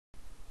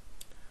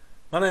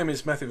My name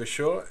is Matthew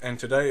Vashaw, and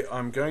today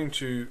I'm going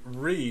to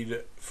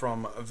read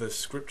from the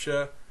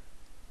scripture,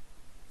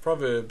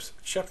 Proverbs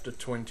chapter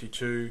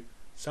 22,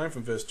 starting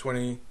from verse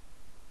 20.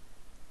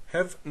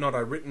 Have not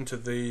I written to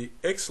thee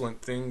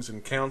excellent things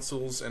and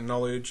counsels and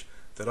knowledge,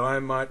 that I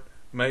might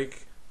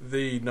make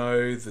thee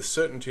know the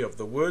certainty of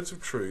the words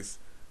of truth,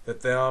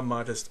 that thou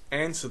mightest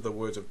answer the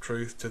words of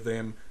truth to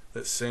them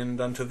that send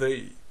unto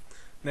thee.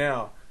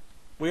 Now,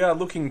 we are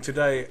looking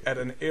today at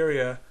an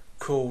area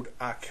called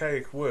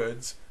Archaic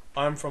words.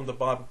 I'm from the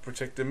Bible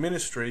Protector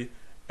Ministry,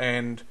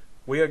 and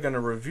we are going to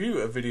review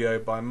a video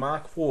by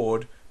Mark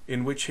Ward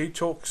in which he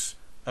talks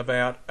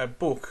about a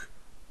book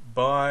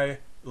by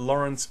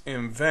Lawrence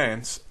M.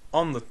 Vance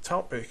on the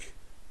topic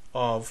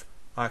of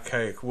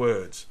archaic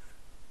words.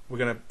 We're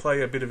going to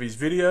play a bit of his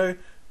video,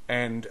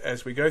 and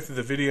as we go through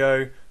the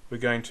video, we're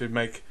going to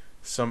make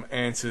some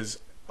answers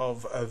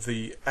of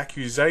the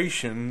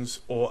accusations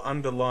or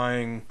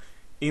underlying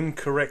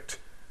incorrect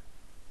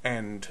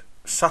and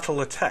subtle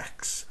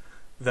attacks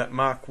that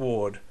Mark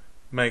Ward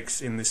makes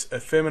in this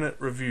effeminate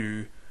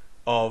review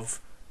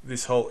of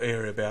this whole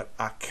area about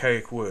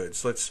archaic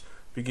words. Let's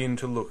begin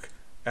to look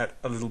at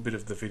a little bit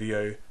of the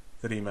video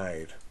that he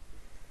made.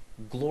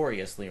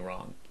 Gloriously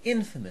wrong,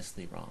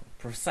 infamously wrong,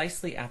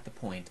 precisely at the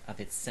point of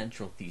its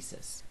central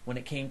thesis. When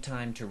it came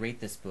time to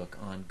rate this book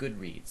on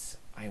Goodreads,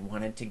 I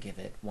wanted to give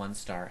it 1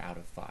 star out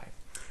of 5.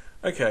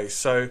 Okay,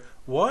 so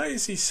why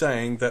is he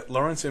saying that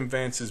Lawrence M.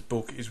 Vance's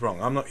book is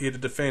wrong? I'm not here to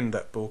defend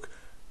that book,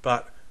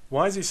 but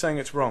why is he saying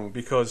it's wrong?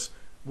 Because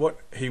what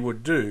he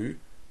would do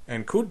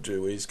and could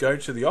do is go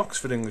to the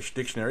Oxford English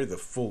Dictionary, the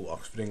full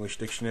Oxford English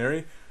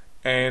Dictionary,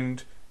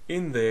 and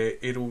in there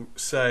it'll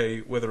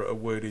say whether a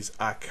word is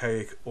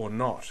archaic or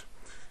not.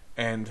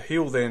 And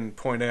he'll then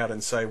point out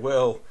and say,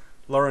 well,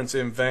 Lawrence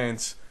M.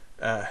 Vance,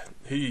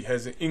 he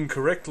has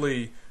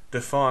incorrectly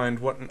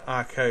defined what an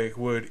archaic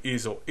word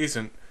is or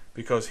isn't,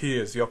 because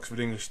here's the Oxford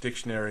English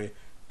Dictionary,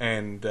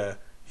 and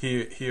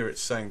here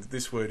it's saying that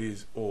this word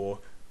is or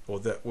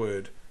that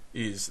word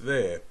is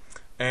there.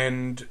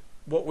 And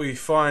what we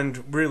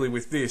find really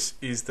with this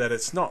is that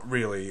it's not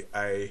really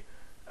a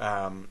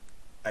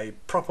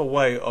proper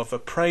way of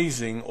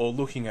appraising or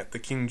looking at the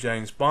King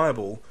James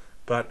Bible,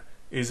 but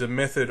is a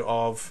method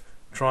of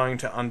trying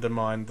to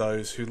undermine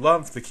those who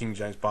love the King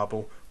James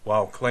Bible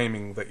while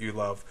claiming that you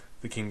love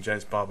the King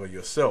James Bible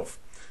yourself.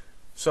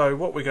 So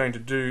what we're going to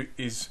do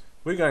is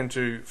we're going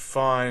to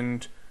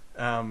find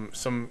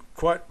some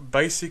quite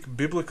basic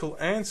biblical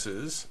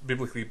answers,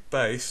 biblically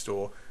based,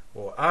 or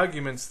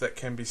arguments that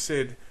can be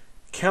said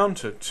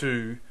counter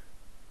to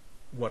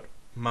what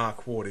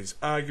Mark Ward is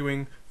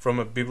arguing from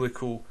a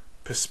biblical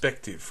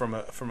perspective, from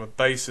a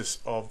basis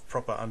of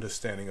proper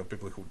understanding of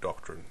biblical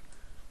doctrine.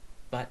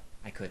 But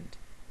I couldn't.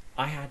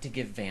 I had to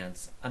give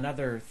Vance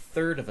another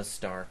third of a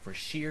star for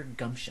sheer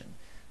gumption,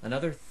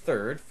 another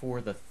third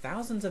for the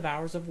thousands of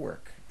hours of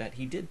work that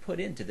he did put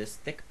into this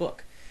thick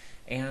book,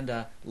 and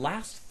a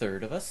last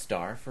third of a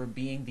star for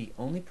being the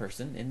only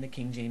person in the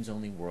King James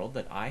only world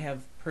that I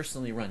have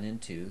personally run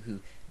into who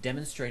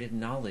demonstrated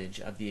knowledge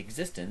of the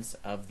existence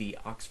of the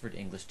Oxford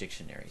English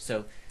Dictionary.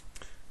 So,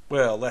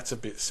 well, that's a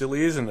bit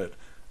silly, isn't it?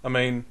 I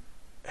mean,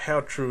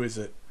 how true is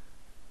it?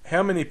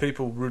 How many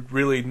people would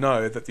really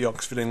know that the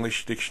Oxford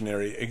English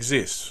Dictionary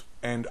exists?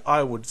 And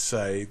I would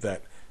say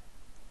that,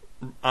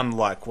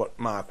 unlike what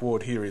Mark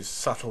Ward here is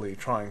subtly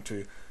trying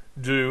to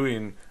do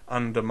in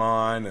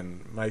undermine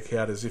and make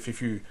out as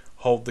if you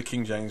hold the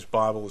King James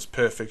Bible as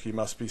perfect, you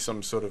must be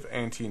some sort of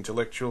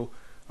anti-intellectual.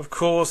 Of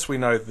course we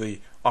know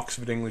the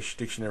Oxford English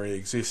Dictionary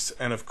exists,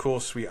 and of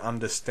course we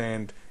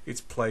understand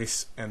its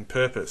place and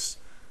purpose.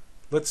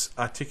 Let's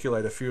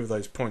articulate a few of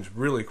those points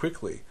really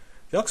quickly.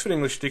 The Oxford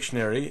English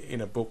Dictionary,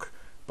 in a book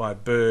by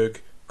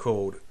Berg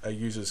called A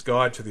User's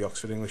Guide to the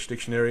Oxford English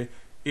Dictionary,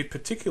 it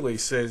particularly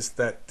says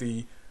that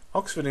the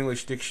Oxford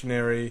English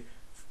Dictionary,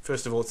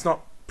 first of all, it's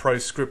not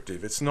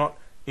proscriptive, it's not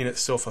in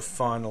itself a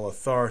final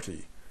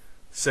authority.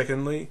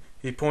 Secondly,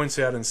 he points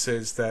out and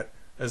says that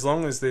as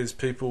long as there's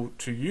people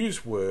to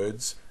use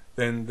words,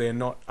 then they're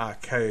not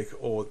archaic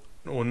or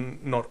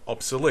not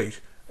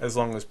obsolete, as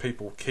long as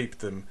people keep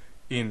them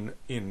in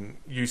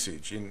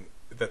usage, in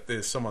that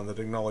there's someone that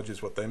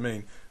acknowledges what they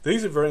mean.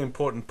 These are very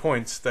important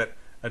points that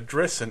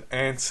address and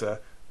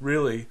answer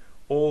really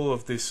all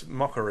of this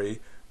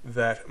mockery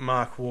that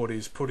Mark Ward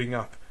is putting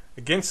up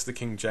against the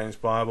King James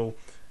Bible,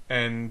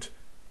 and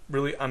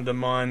really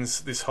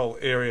undermines this whole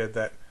area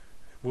that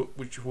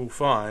which we'll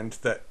find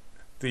that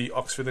the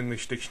Oxford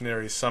English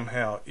Dictionary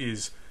somehow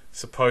is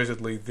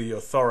supposedly the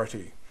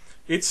authority.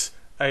 It's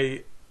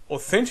a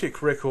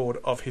authentic record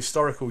of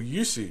historical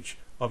usage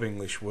of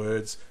English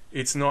words.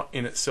 It's not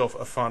in itself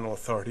a final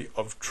authority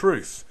of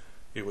truth.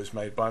 It was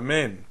made by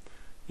men.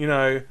 You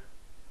know,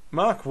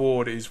 Mark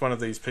Ward is one of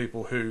these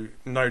people who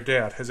no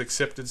doubt has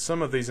accepted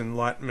some of these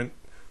Enlightenment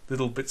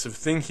little bits of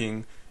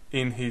thinking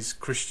in his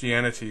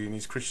Christianity, in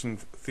his Christian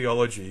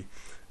theology,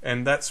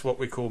 and that's what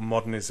we call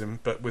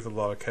modernism, but with a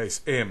lowercase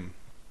m.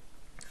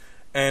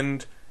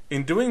 And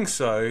in doing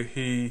so,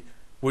 he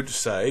would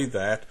say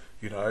that,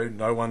 you know,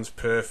 no one's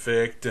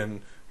perfect,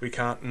 and we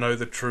can't know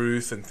the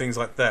truth and things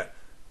like that.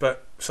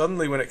 But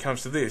suddenly when it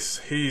comes to this,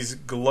 he's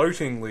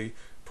gloatingly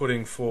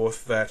putting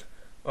forth that,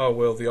 oh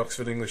well, the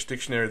Oxford English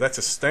Dictionary, that's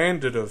a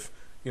standard of,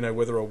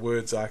 whether a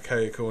word's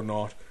archaic or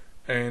not,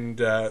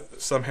 and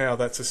somehow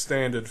that's a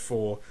standard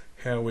for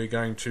how we're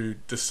going to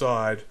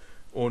decide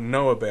or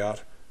know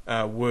about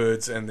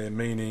words and their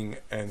meaning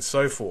and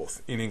so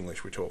forth. In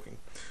English we're talking.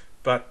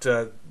 But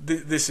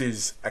this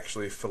is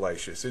actually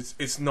fallacious.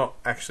 It's not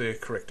actually a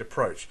correct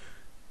approach.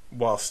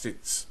 Whilst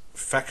it's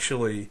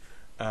factually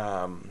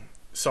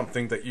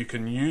something that you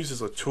can use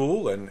as a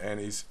tool and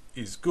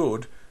is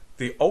good,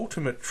 the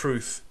ultimate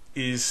truth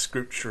is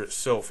Scripture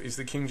itself, is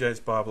the King James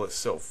Bible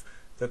itself.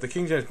 That the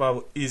King James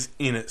Bible is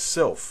in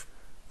itself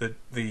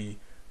the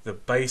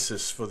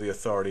basis for the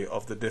authority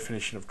of the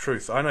definition of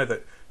truth. I know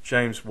that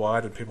James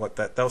White and people like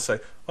that, they'll say,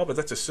 oh, but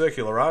that's a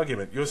circular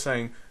argument. You're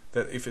saying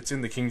that if it's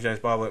in the King James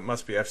Bible, it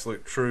must be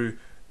absolute true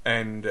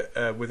and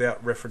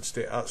without reference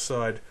to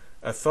outside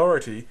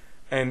authority.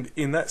 And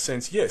in that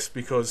sense, yes,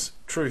 because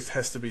truth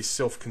has to be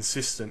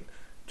self-consistent,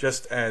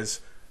 just as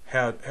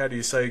how do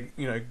you say,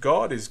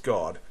 God is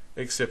God,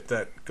 except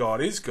that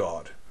God is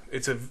God.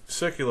 It's a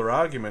circular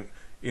argument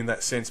in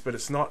that sense, but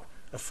it's not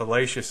a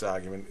fallacious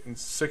argument. And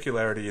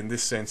circularity in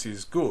this sense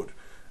is good.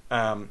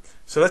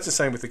 So that's the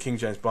same with the King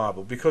James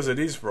Bible. Because it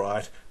is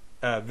right,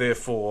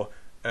 therefore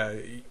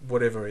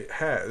whatever it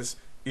has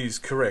is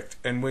correct.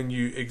 And when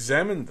you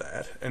examine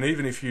that, and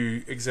even if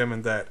you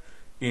examine that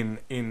in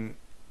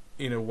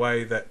a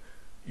way that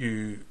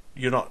you're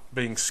not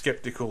being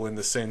skeptical in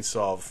the sense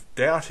of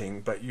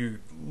doubting, but you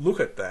look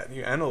at that,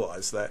 you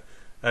analyse that,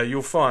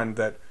 you'll find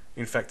that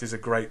in fact there's a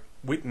great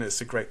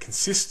witness, a great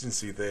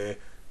consistency there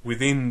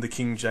within the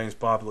King James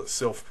Bible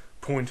itself,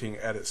 pointing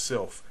at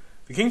itself.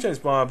 The King James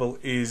Bible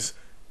is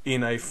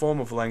in a form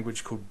of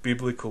language called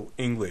Biblical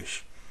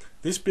English.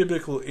 This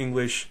Biblical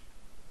English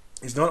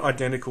is not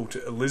identical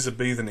to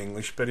Elizabethan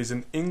English, but is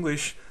an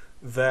English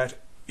that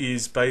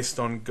is based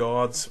on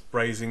God's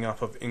raising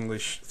up of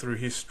English through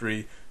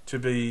history to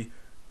be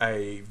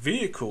a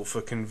vehicle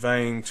for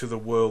conveying to the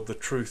world the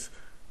truth,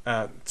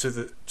 to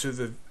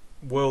the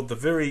world the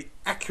very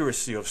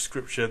accuracy of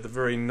Scripture, the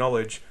very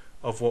knowledge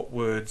of what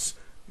words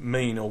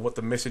mean or what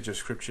the message of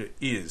Scripture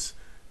is.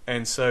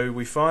 And so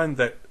we find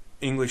that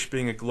English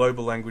being a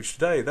global language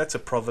today, that's a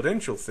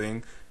providential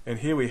thing, and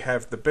here we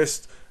have the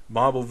best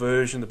Bible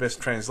version, the best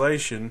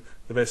translation,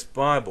 the best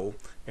Bible,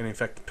 and in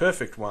fact the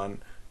perfect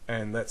one,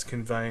 and that's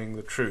conveying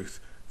the truth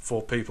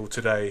for people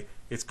today.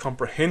 It's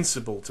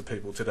comprehensible to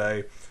people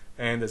today,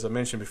 and as I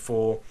mentioned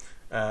before,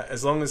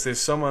 as long as there's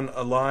someone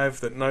alive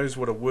that knows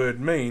what a word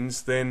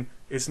means, then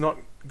it's not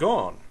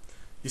gone.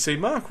 You see,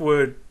 Mark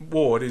Ward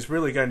is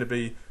really going to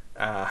be,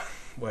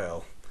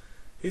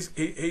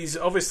 he's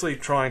obviously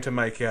trying to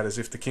make out as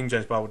if the King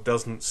James Bible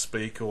doesn't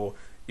speak or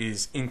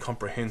is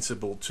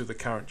incomprehensible to the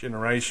current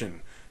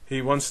generation.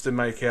 He wants to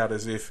make out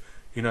as if,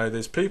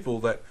 there's people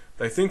that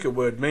they think a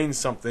word means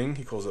something,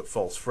 he calls it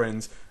false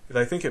friends,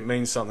 they think it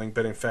means something,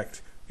 but in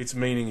fact its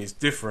meaning is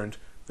different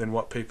than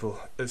what people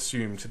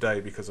assume today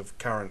because of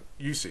current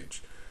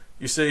usage.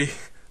 You see,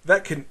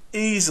 that can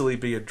easily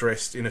be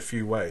addressed in a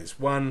few ways.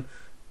 One,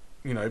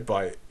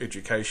 by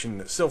education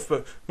itself,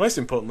 but most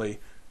importantly,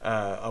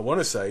 I want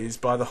to say, is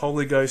by the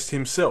Holy Ghost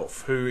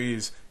himself, who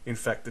is in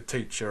fact the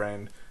teacher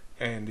and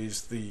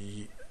is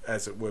the,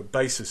 as it were,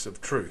 basis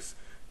of truth.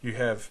 You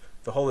have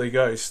the Holy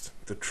Ghost,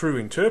 the true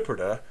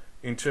interpreter,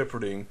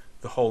 interpreting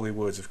the holy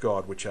words of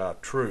God, which are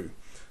true.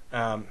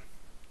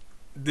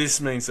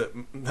 This means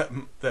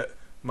that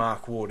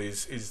Mark Ward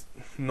is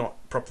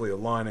not properly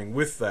aligning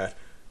with that,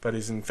 but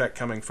is in fact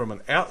coming from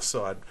an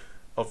outside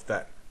of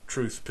that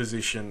truth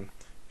position.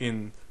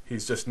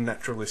 He's just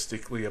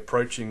naturalistically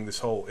approaching this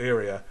whole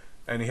area,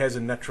 and he has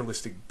a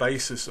naturalistic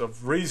basis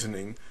of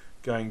reasoning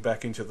going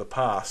back into the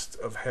past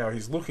of how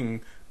he's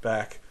looking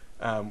back,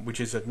 which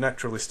is a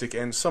naturalistic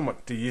and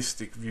somewhat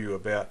deistic view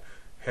about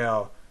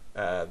how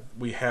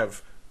we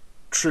have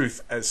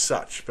truth as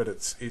such, but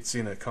it's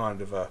in a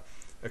kind of a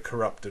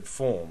corrupted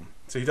form.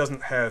 So he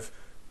doesn't have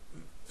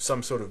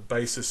some sort of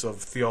basis of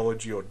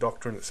theology or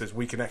doctrine that says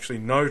we can actually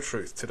know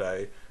truth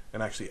today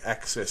and actually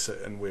access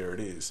it and where it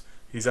is.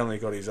 He's only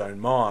got his own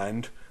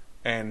mind,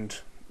 and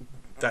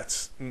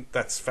that's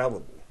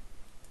fallible.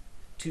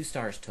 2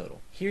 stars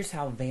total. Here's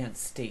how Vance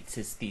states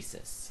his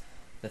thesis.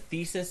 The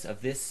thesis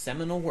of this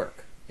seminal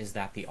work is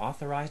that the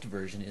Authorized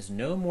version is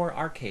no more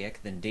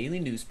archaic than daily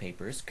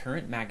newspapers,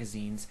 current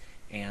magazines,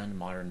 and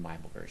modern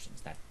Bible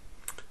versions.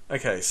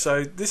 Okay,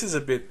 so this is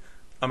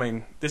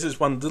this is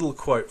one little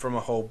quote from a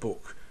whole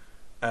book.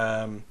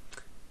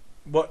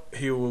 What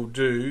he will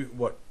do,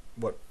 what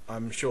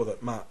I'm sure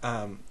that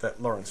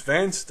that Lawrence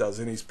Vance does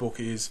in his book,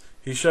 is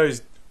he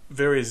shows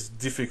various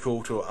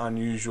difficult or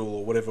unusual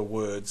or whatever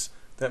words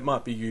that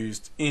might be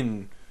used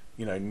in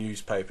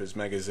newspapers,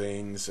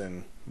 magazines,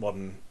 and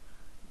modern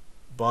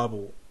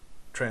Bible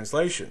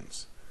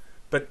translations.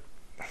 But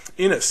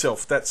in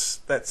itself, that's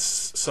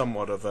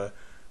somewhat of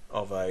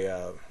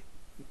a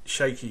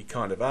shaky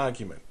kind of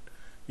argument.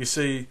 You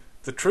see,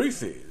 the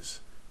truth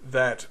is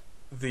that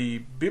the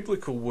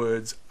biblical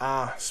words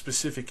are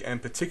specific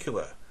and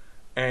particular.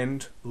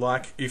 And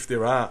like if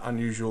there are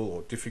unusual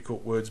or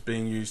difficult words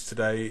being used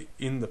today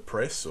in the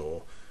press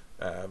or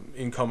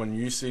in common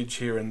usage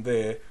here and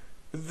there,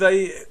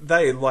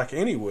 they like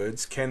any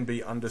words can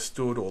be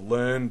understood or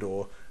learned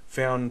or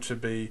found to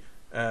be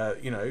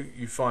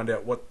you find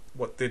out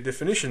what their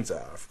definitions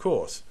are, of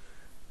course.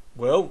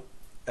 Well,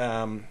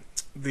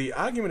 the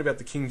argument about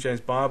the King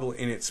James Bible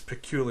in its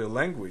peculiar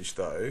language,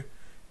 though,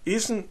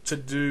 isn't to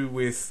do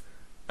with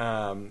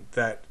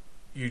that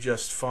you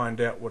just find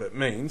out what it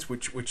means,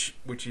 which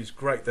is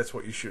great. That's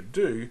what you should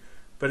do.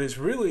 But it's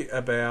really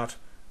about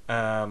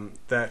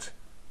that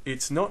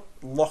it's not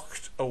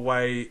locked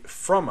away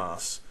from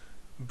us,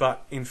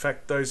 but in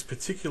fact those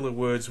particular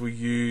words were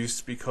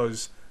used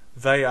because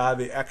they are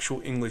the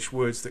actual English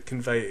words that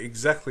convey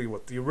exactly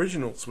what the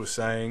originals were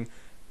saying,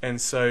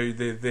 and so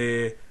they're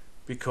there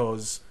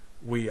because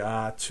we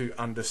are to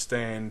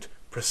understand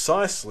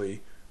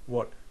precisely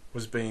what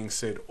was being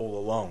said all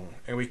along.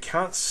 And we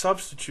can't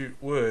substitute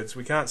words.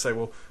 We can't say,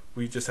 well,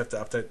 we just have to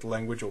update the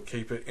language or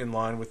keep it in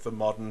line with the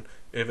modern,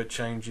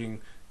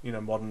 ever-changing,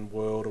 modern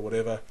world or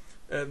whatever.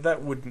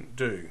 That wouldn't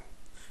do.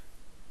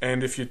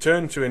 And if you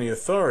turn to any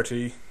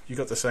authority, you've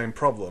got the same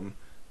problem.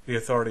 The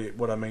authority,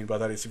 what I mean by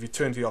that is if you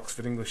turn to the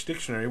Oxford English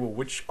Dictionary, well,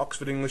 which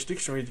Oxford English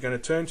Dictionary are you going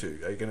to turn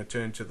to? Are you going to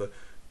turn to the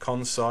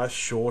concise,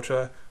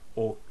 shorter,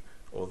 or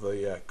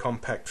the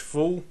compact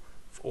full?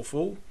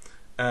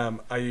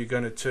 Are you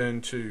going to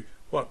turn to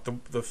what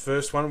the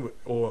first one,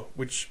 or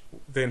which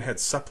then had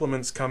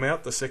supplements come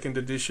out? The second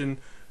edition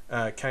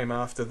came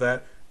after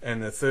that,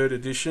 and the third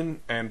edition,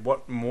 and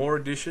what more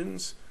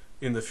editions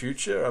in the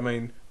future? I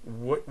mean,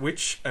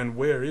 which and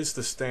where is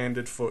the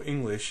standard for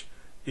English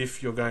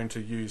if you're going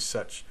to use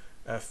such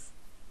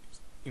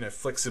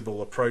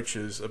flexible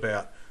approaches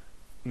about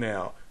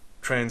now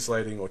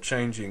translating or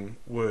changing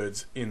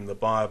words in the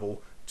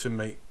Bible to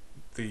meet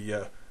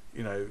the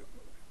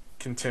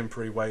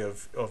contemporary way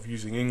of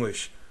using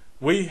English?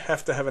 We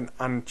have to have an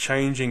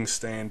unchanging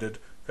standard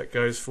that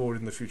goes forward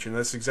in the future, and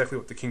that's exactly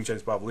what the King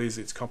James Bible is.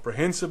 It's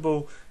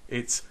comprehensible,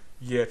 it's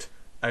yet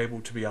able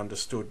to be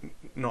understood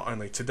not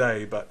only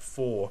today but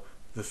for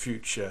the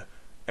future,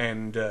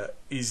 and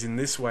is in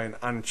this way an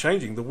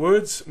unchanging. The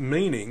words'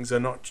 meanings are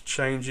not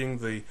changing,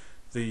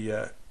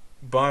 the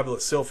Bible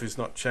itself is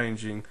not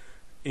changing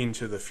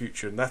into the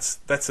future, and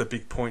that's a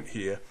big point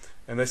here.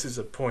 And this is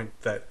a point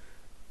that,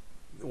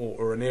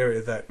 or an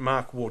area that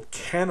Mark Ward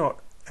cannot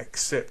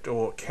accept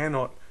or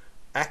cannot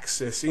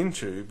access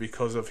into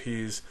because of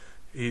his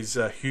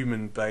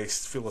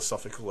human-based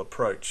philosophical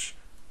approach.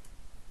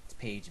 It's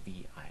page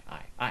VIII.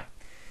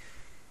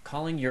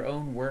 Calling your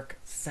own work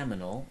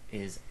seminal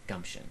is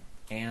gumption,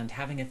 and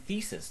having a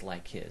thesis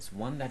like his,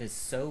 one that is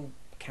so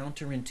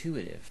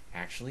counterintuitive,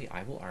 actually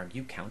I will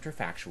argue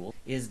counterfactual,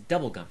 is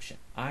double gumption.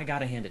 I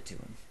gotta hand it to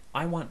him.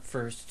 I want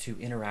first to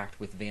interact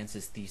with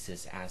Vance's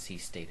thesis as he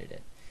stated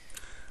it.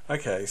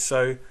 Okay,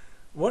 so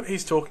what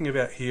he's talking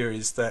about here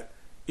is that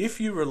if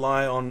you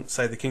rely on,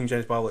 say, the King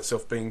James Bible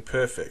itself being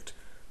perfect,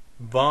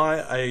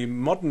 by a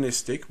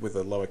modernistic, with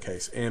a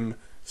lowercase m,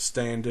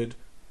 standard,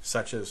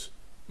 such as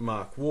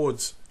Mark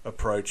Ward's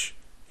approach,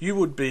 you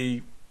would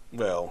be,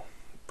 well,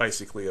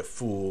 basically a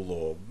fool,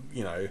 or,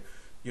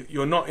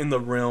 you're not in the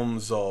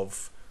realms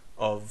of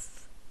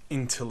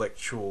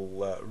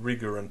intellectual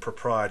rigour and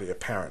propriety,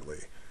 apparently.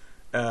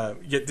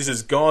 Yet this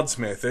is God's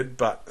method,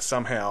 but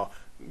somehow,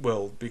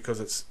 well,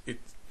 because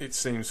it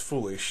seems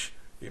foolish,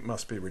 it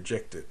must be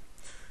rejected.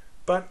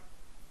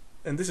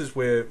 And this is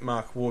where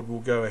Mark Ward will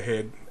go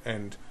ahead,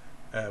 and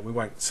we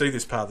won't see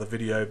this part of the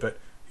video, but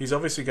he's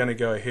obviously going to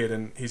go ahead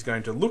and he's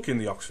going to look in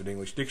the Oxford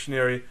English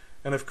Dictionary,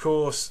 and of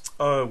course,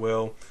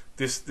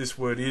 this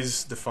word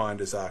is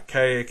defined as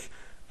archaic.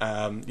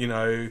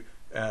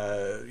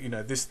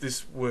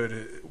 This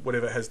word,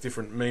 whatever, has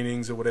different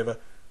meanings or whatever.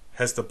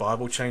 Has the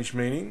Bible changed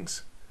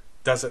meanings?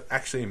 Does it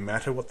actually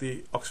matter what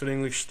the Oxford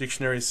English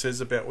Dictionary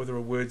says about whether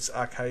a word's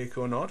archaic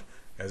or not?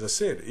 As I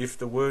said, if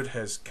the word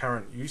has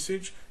current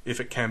usage, if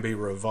it can be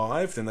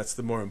revived, and that's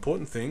the more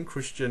important thing,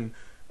 Christian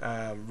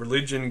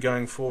religion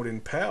going forward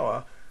in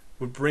power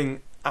would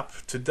bring up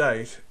to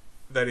date,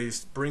 that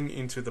is, bring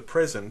into the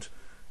present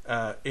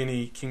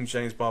any King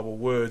James Bible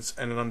words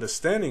and an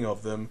understanding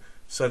of them,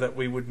 so that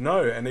we would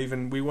know, and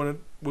even we want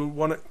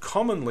it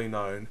commonly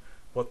known,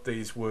 what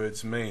these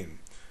words mean.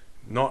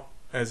 Not,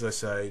 as I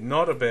say,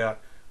 not about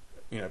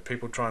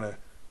people trying to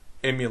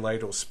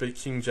emulate or speak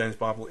King James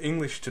Bible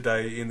English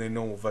today in their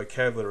normal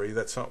vocabulary.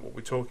 That's not what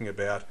we're talking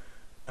about.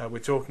 We're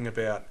talking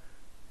about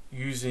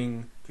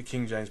using the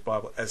King James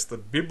Bible as the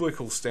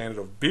biblical standard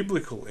of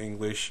biblical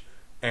English,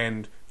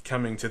 and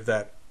coming to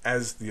that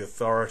as the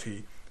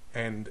authority,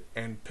 and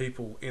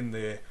people in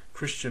their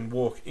Christian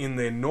walk, in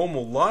their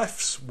normal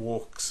life's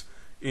walks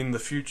in the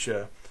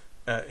future,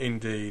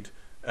 indeed,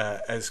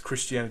 as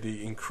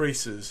Christianity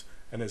increases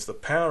and as the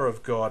power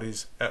of God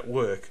is at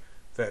work,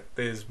 that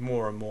there's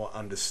more and more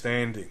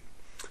understanding.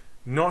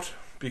 Not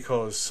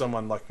because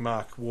someone like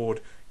Mark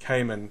Ward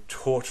came and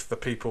taught the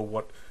people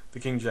what the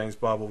King James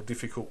Bible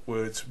difficult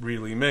words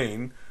really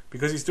mean,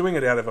 because he's doing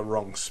it out of a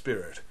wrong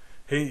spirit.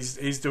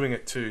 He's doing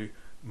it to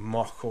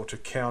mock or to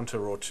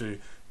counter or to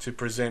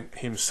present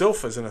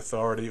himself as an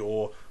authority,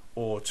 or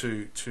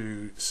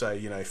to say,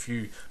 you know, if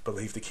you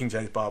believe the King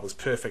James Bible is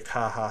perfect,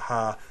 ha ha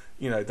ha,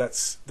 you know,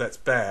 that's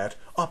bad.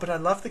 Oh, but I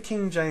love the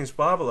King James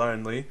Bible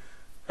only.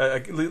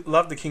 I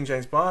love the King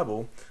James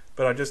Bible,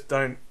 but I just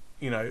don't,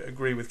 you know,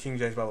 agree with King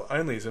James Bible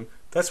onlyism.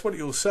 That's what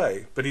he'll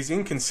say, but he's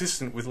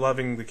inconsistent with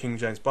loving the King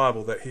James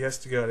Bible, that he has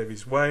to go out of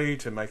his way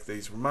to make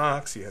these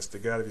remarks, he has to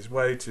go out of his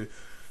way to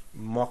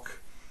mock.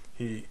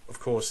 He, of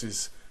course,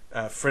 is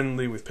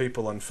friendly with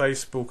people on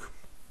Facebook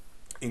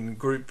in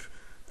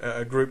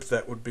a group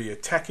that would be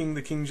attacking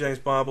the King James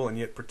Bible and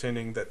yet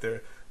pretending that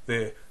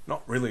they're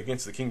not really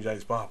against the King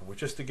James Bible, we're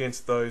just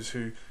against those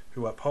who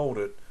uphold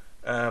it.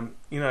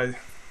 You know,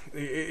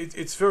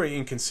 it's very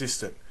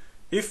inconsistent.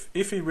 If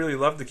he really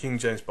loved the King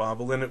James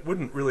Bible, then it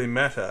wouldn't really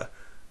matter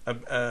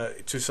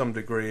to some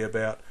degree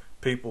about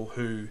people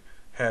who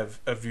have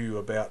a view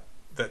about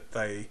that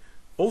they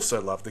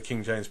also love the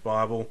King James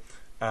Bible.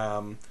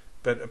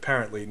 But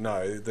apparently,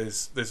 no.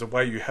 There's a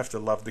way you have to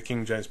love the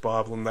King James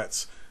Bible, and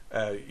that's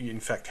you in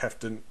fact have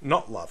to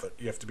not love it.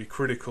 You have to be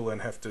critical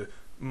and have to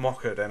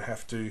mock it and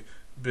have to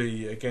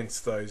be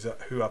against those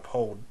who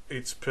uphold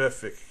its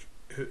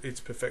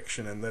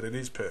perfection and that it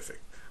is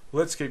perfect.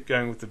 Well, let's keep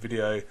going with the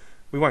video.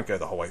 We won't go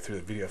the whole way through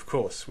the video, of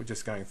course. We're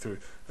just going through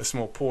a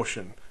small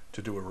portion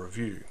to do a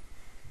review.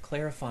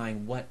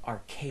 Clarifying what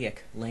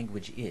archaic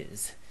language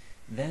is.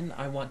 Then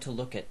I want to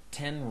look at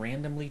 10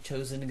 randomly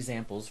chosen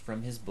examples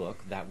from his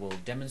book that will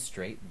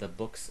demonstrate the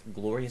book's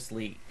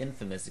gloriously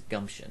infamous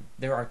gumption.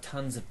 There are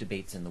tons of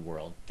debates in the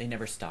world. They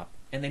never stop,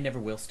 and they never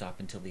will stop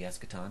until the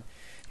eschaton.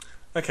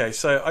 Okay,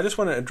 so I just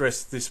want to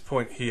address this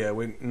point here.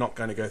 We're not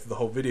going to go through the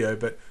whole video,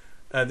 but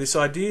this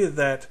idea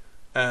that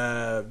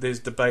there's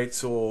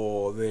debates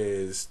or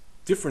there's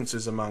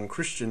differences among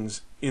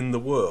Christians in the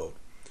world.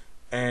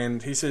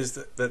 And he says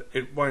that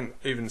it won't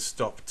even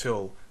stop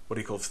till what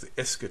he calls the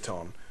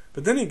eschaton.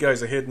 But then he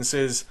goes ahead and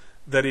says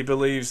that he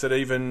believes that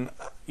even,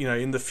 you know,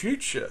 in the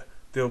future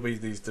there'll be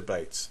these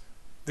debates.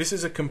 This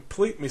is a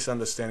complete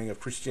misunderstanding of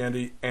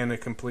Christianity and a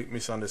complete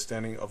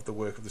misunderstanding of the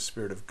work of the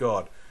Spirit of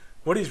God.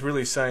 What he's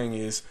really saying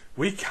is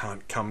we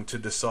can't come to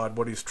decide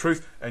what is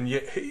truth, and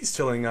yet he's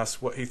telling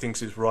us what he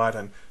thinks is right,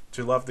 and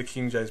to love the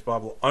King James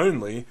Bible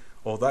only,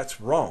 or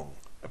that's wrong.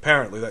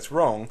 Apparently that's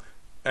wrong,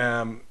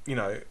 you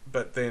know,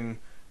 but then,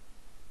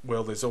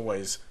 well, there's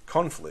always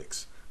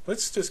conflicts.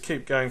 Let's just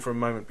keep going for a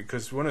moment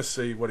because we want to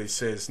see what he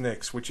says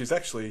next, which is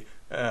actually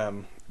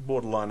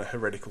borderline a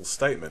heretical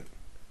statement.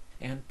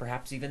 And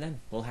perhaps even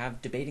then, we'll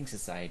have debating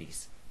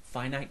societies.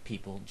 Finite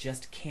people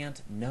just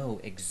can't know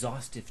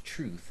exhaustive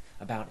truth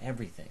about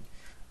everything.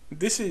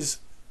 This is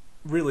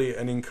really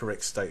an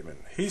incorrect statement.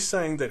 He's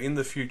saying that in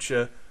the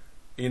future,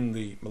 in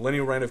the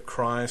millennial reign of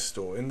Christ,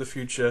 or in the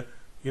future,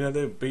 you know,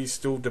 there'll be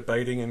still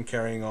debating and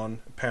carrying on,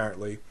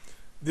 apparently.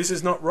 This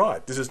is not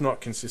right. This is not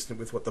consistent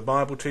with what the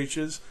Bible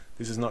teaches.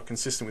 This is not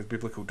consistent with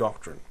biblical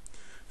doctrine.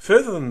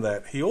 Further than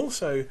that, he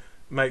also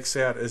makes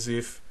out as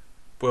if,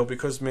 well,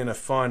 because men are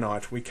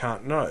finite, we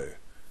can't know.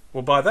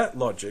 Well, by that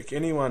logic,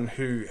 anyone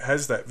who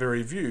has that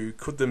very view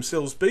could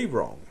themselves be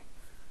wrong.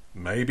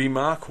 Maybe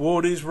Mark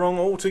Ward is wrong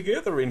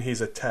altogether in his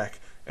attack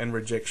and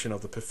rejection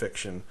of the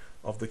perfection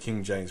of the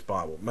King James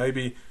Bible.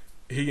 Maybe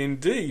he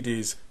indeed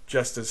is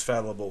just as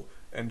fallible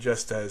and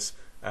just as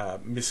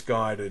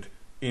misguided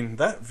in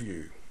that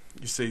view.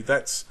 You see,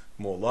 that's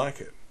more like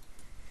it.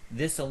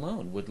 This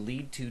alone would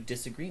lead to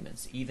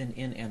disagreements, even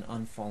in an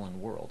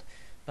unfallen world.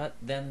 But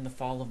then the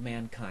fall of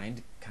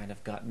mankind kind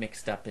of got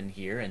mixed up in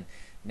here, and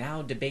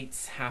now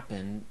debates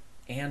happen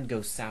and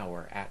go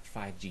sour at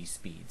 5G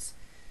speeds.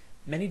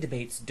 Many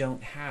debates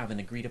don't have an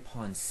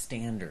agreed-upon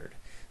standard.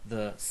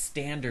 The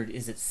standard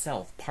is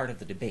itself part of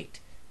the debate.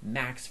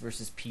 Macs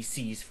versus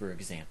PCs, for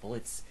example,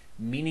 it's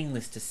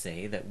meaningless to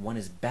say that one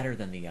is better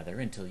than the other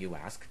until you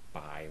ask,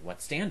 by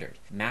what standard?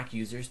 Mac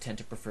users tend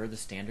to prefer the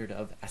standard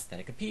of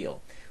aesthetic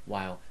appeal,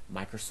 while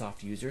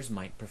Microsoft users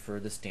might prefer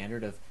the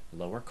standard of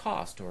lower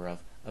cost or of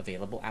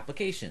available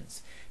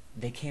applications.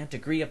 They can't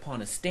agree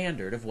upon a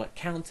standard of what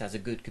counts as a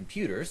good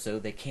computer, so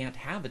they can't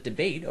have a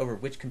debate over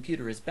which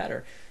computer is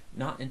better,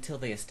 not until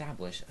they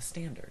establish a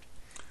standard.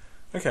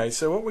 Okay,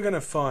 so what we're going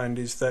to find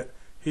is that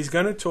he's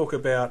going to talk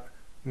about,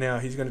 now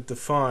he's going to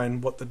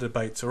define what the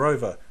debates are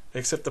over.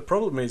 Except the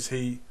problem is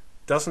he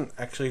doesn't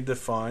actually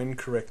define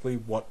correctly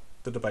what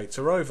the debates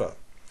are over.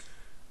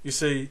 You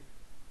see,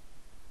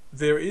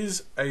 there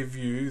is a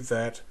view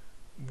that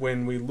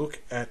when we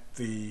look at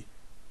the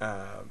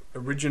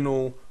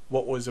original,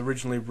 what was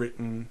originally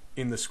written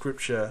in the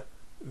scripture,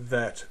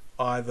 that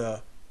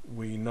either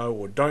we know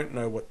or don't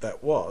know what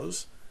that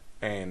was,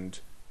 and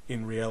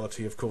in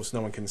reality, of course,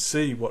 no one can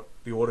see what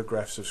the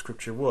autographs of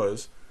scripture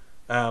was.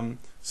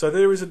 So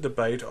there is a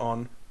debate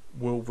on,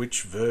 well,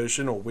 which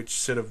version or which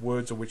set of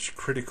words or which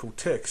critical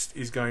text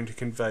is going to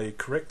convey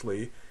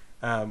correctly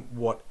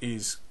what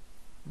is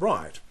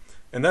right.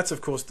 And that's,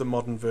 of course, the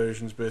modern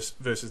versions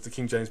versus the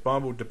King James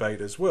Bible debate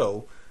as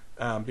well.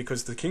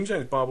 because the King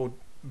James Bible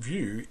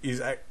view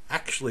is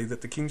actually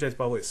that the King James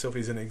Bible itself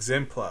is an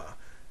exemplar,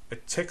 a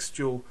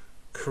textual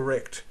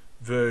correct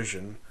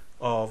version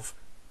of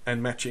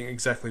and matching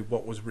exactly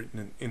what was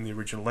written in the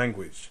original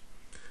language.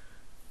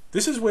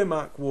 This is where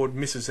Mark Ward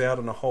misses out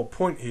on a whole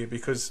point here,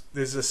 because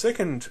there's a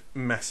second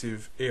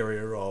massive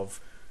area of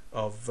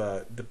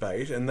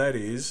debate, and that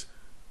is,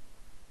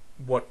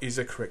 what is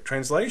a correct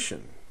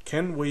translation?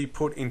 Can we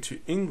put into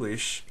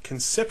English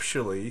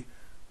conceptually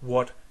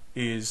what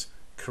is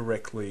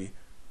correctly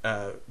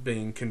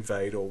being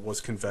conveyed or was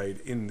conveyed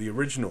in the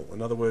original?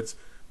 In other words,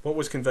 what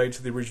was conveyed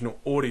to the original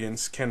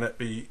audience, can that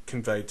be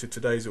conveyed to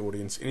today's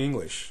audience in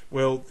English?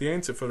 Well, the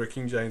answer for a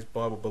King James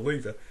Bible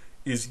believer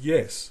is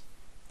yes.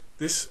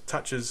 This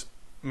touches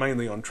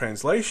mainly on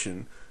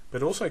translation,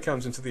 but also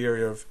comes into the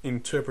area of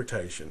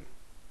interpretation.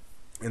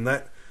 And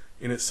that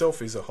in itself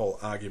is a whole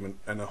argument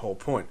and a whole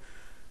point.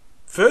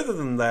 Further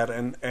than that,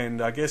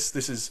 and I guess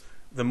this is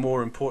the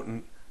more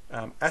important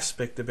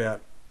aspect about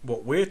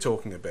what we're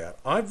talking about,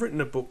 I've written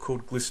a book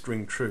called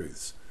Glistering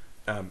Truths,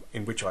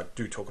 in which I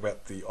do talk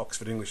about the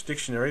Oxford English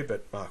Dictionary,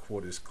 but Mark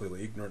Ward is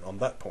clearly ignorant on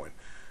that point.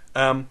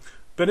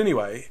 But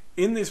anyway,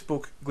 in this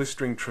book,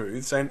 Glistering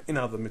Truths, and in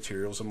other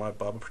materials on my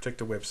Bible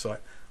Protector website,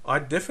 I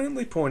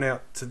definitely point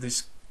out to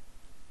this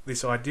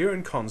idea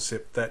and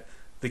concept that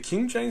the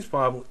King James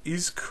Bible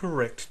is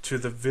correct to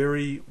the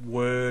very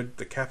word,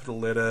 the capital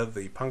letter,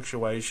 the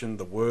punctuation,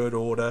 the word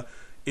order.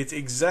 It's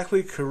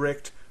exactly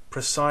correct,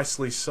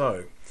 precisely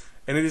so.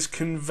 And it is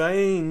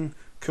conveying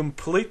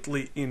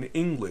completely in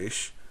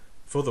English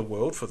for the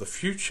world, for the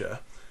future,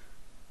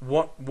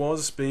 what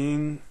was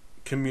being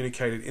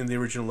communicated in the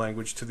original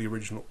language to the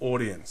original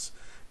audience.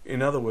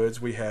 In other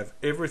words, we have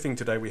everything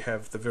today. We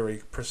have the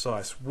very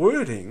precise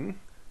wording,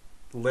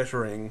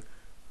 lettering,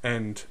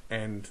 and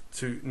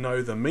to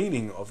know the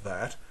meaning of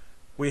that.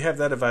 We have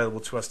that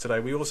available to us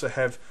today. We also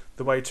have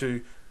the way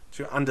to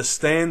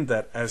understand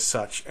that as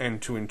such,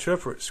 and to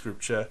interpret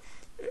Scripture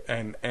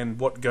and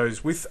what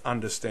goes with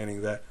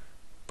understanding that,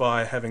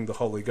 by having the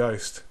Holy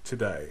Ghost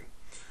today.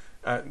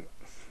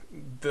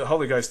 The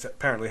Holy Ghost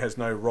apparently has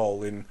no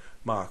role in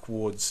Mark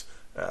Ward's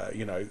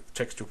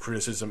textual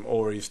criticism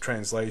or his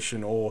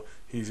translation or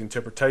his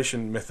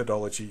interpretation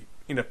methodology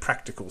in a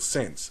practical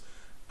sense.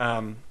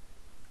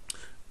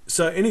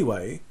 So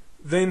anyway,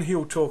 then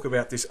he'll talk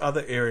about this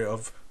other area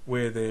of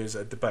where there's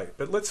a debate.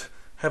 But let's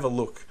have a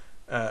look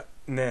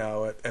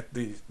now at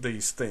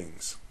these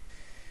things.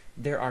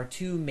 There are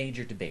two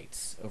major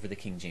debates over the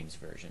King James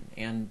Version,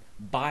 and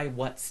by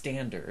what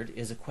standard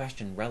is a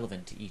question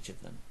relevant to each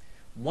of them.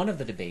 One of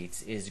the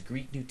debates is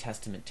Greek New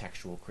Testament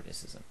textual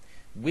criticism.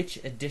 Which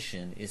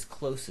edition is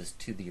closest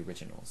to the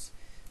originals?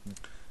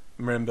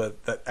 Remember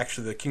that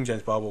actually the King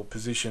James Bible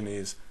position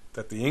is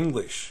that the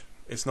English,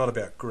 it's not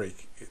about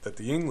Greek, that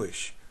the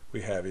English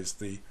we have is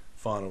the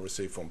final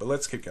received form. But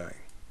let's keep going.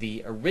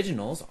 The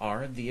originals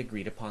are the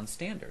agreed upon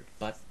standard,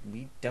 but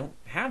we don't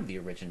have the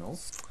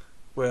originals.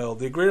 Well,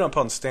 the agreed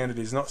upon standard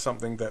is not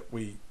something that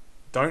we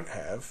don't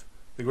have.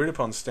 The agreed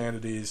upon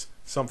standard is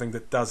something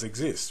that does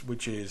exist,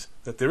 which is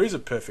that there is a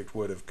perfect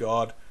Word of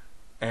God,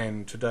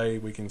 and today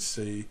we can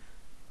see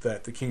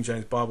that the King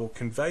James Bible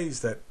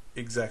conveys that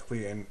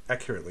exactly and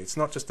accurately. It's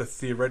not just a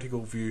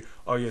theoretical view,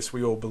 oh yes,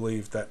 we all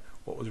believe that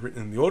what was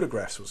written in the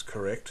autographs was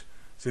correct.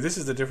 See, this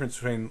is the difference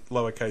between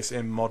lowercase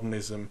m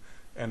modernism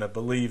and a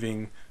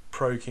believing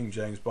pro-King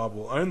James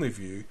Bible only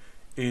view,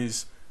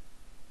 is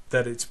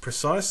that it's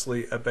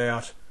precisely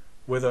about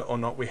whether or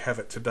not we have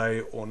it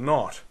today or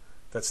not.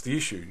 That's the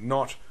issue,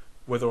 not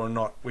whether or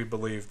not we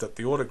believe that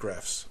the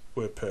autographs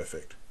were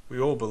perfect. We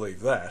all believe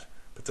that,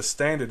 but the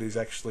standard is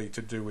actually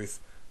to do with,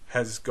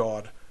 has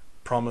God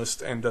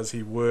promised, and does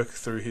he work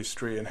through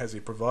history, and has he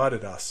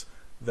provided us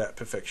that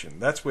perfection?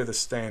 That's where the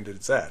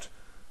standard's at.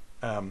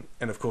 And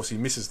of course he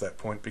misses that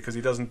point because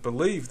he doesn't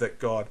believe that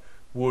God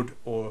would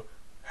or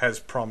has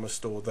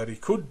promised, or that he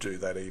could do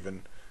that,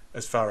 even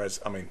as far as,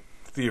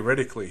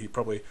 theoretically he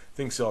probably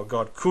thinks, oh,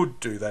 God could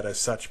do that as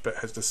such, but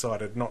has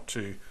decided not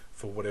to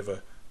for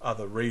whatever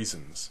other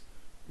reasons.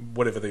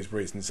 Whatever these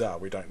reasons are,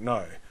 we don't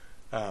know.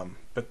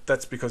 But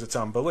that's because it's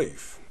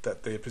unbelief,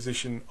 that their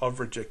position of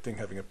rejecting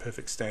having a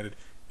perfect standard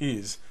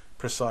is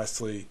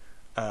precisely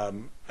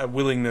a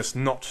willingness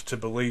not to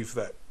believe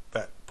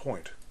that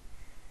point.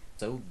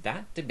 So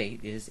that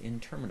debate is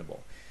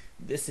interminable.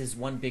 This is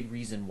one big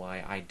reason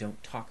why I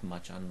don't talk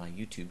much on my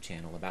YouTube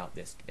channel about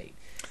this debate.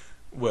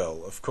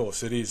 Well, of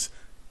course, it is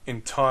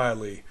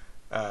entirely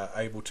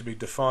able to be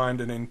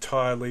defined and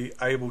entirely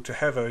able to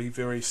have a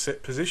very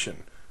set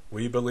position.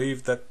 We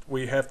believe that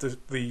we have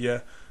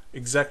the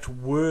exact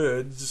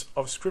words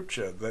of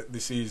Scripture, that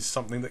this is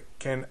something that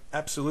can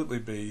absolutely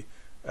be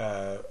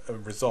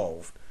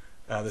resolved.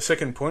 The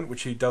second point,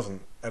 which he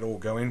doesn't at all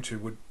go into,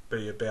 would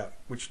be about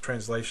which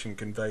translation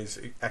conveys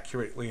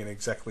accurately and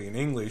exactly in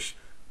English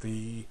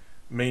the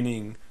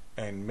meaning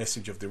and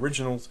message of the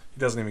originals. He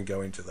doesn't even go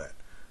into that.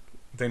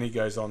 Then he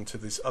goes on to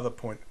this other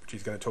point, which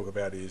he's going to talk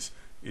about, is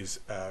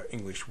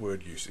English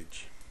word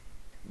usage.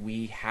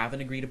 We have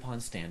an agreed upon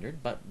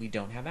standard, but we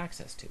don't have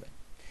access to it.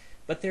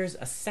 But there's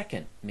a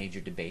second major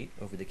debate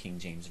over the King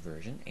James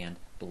Version, and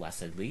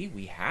blessedly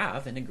we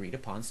have an agreed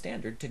upon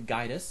standard to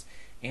guide us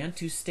and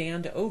to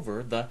stand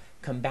over the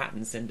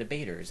combatants and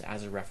debaters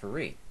as a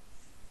referee.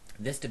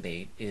 This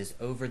debate is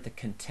over the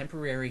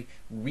contemporary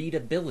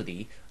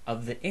readability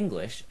of the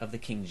English of the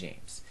King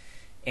James.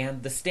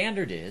 And the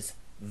standard is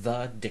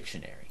the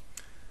dictionary.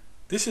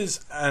 This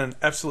is an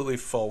absolutely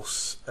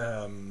false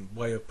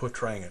way of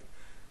portraying it.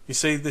 You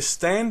see, the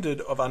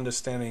standard of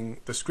understanding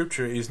the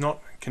scripture is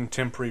not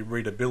contemporary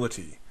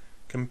readability.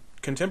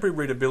 Contemporary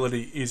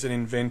readability is an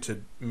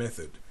invented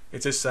method.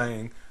 It's just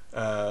saying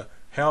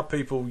how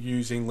people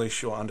use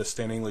English or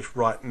understand English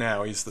right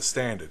now is the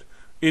standard.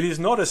 It is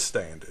not a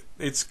standard.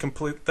 It's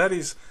complete. That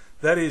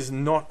is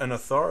not an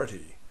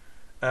authority.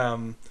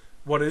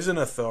 What is an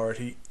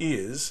authority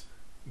is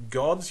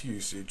God's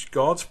usage,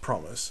 God's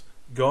promise,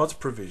 God's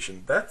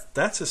provision.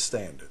 That's a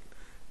standard.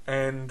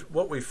 And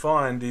what we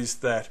find is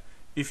that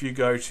if you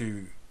go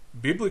to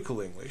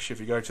biblical English, if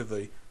you go to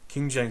the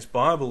King James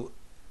Bible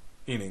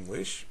in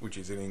English, which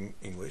is in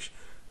English,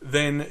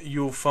 then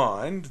you'll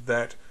find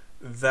that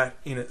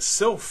in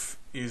itself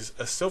is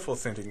a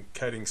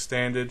self-authenticating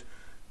standard,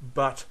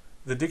 but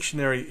the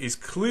dictionary is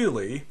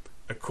clearly,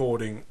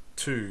 according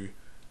to,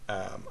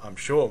 I'm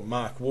sure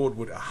Mark Ward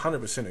would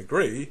 100%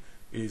 agree,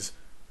 is,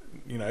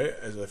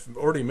 as I've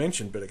already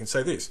mentioned, but I can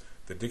say this,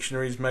 the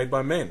dictionary is made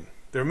by men.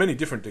 There are many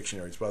different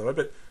dictionaries, by the way,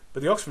 but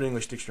the Oxford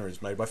English Dictionary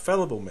is made by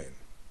fallible men.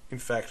 In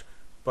fact,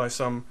 by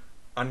some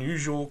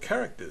unusual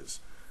characters.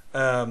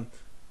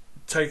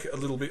 Take a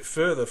little bit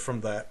further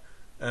from that,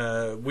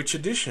 which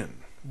edition?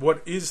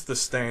 What is the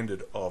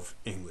standard of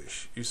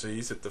English? You see,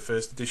 is it the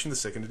first edition, the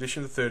second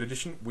edition, the third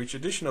edition? Which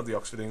edition of the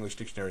Oxford English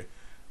Dictionary?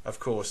 Of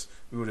course,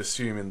 we would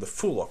assume in the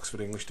full Oxford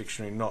English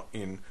Dictionary, not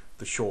in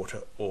the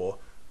shorter or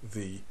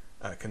the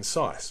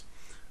concise.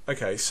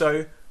 Okay,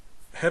 so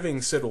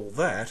having said all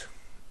that,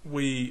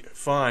 we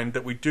find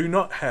that we do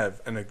not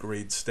have an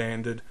agreed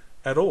standard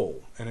at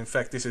all. And in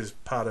fact, this is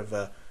part of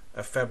a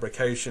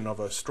fabrication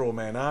of a straw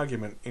man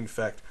argument, in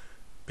fact,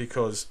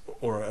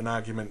 or an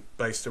argument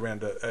based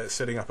around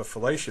setting up a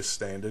fallacious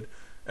standard,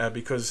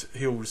 because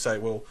he'll say,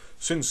 well,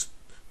 since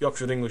the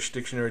Oxford English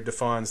Dictionary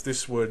defines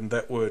this word and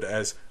that word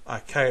as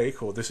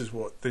archaic, or this is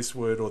what this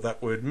word or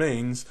that word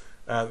means,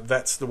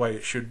 that's the way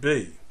it should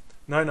be.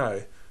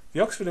 No. The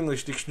Oxford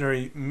English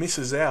Dictionary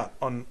misses out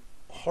on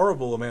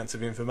horrible amounts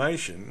of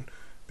information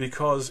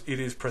because it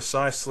is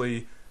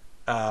precisely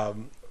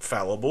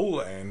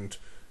fallible and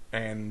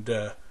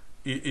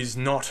is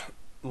not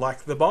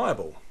like the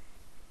Bible.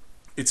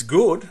 It's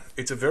good.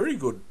 It's a very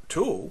good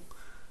tool,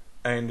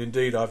 and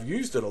indeed I've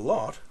used it a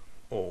lot,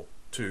 or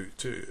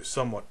to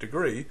somewhat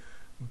degree.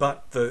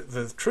 But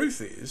the truth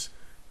is,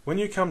 when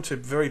you come to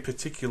very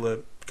particular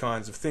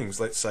kinds of things,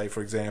 let's say,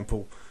 for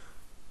example,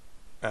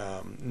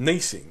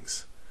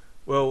 niecings.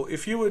 Well,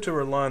 if you were to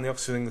rely on the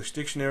Oxford English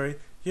Dictionary,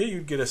 yeah,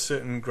 you'd get a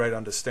certain great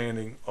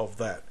understanding of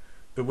that.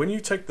 But when you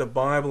take the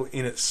Bible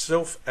in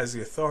itself as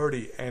the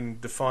authority and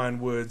define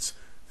words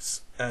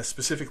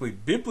specifically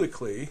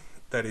biblically,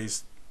 that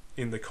is,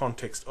 in the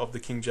context of the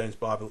King James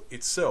Bible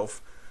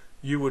itself,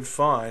 you would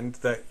find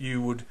that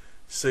you would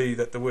see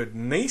that the word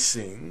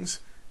niecings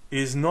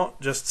is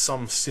not just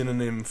some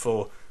synonym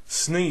for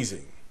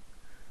sneezing.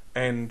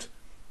 And,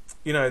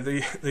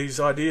 these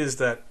ideas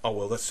that, oh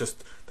well, that's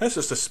just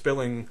a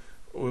spelling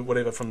or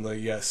whatever from the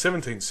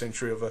 17th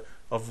century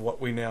of what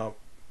we now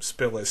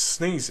spell as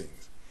sneezing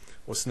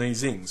or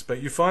sneezings.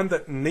 But you find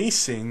that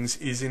niecings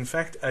is in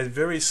fact a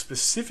very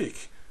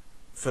specific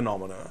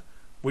phenomena,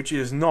 which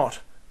is not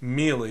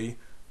merely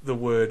the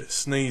word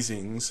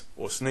sneezings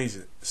or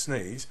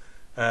sneeze,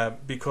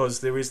 because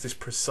there is this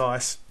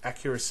precise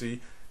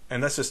accuracy,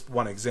 and that's just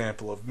one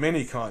example of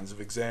many kinds of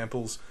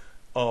examples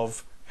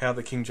of how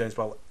the King James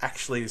Bible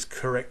actually is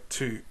correct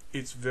to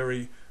its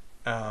very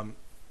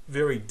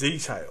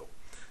detail.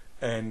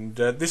 And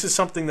this is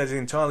something that is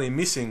entirely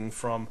missing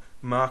from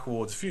Mark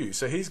Ward's view.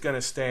 So he's going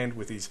to stand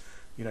with his,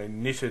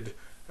 knitted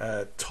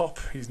top,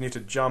 his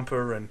knitted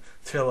jumper, and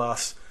tell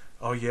us,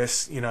 oh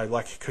yes,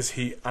 because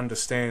he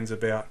understands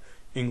about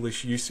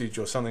English usage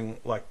or something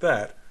like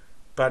that.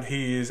 But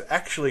he is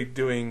actually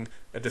doing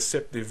a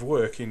deceptive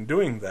work in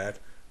doing that.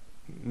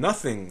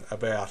 Nothing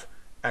about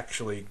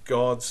actually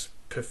God's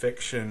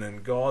perfection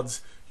and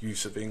God's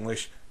use of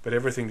English, but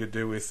everything to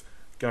do with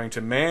going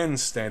to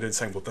man's standard,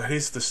 saying, well, that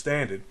is the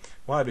standard.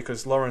 Why?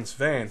 Because Lawrence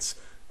Vance,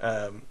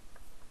 as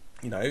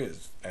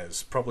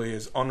probably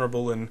as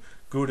honourable and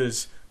good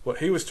as what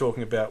he was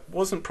talking about,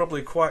 wasn't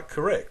probably quite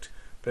correct.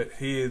 But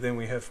here then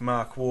we have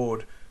Mark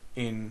Ward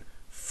in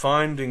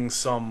finding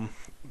some,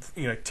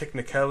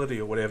 technicality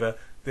or whatever,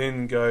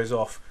 then goes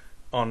off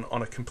on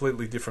a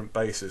completely different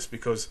basis,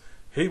 because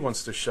he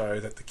wants to show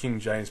that the King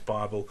James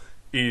Bible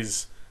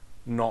is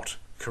not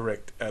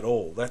correct at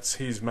all. That's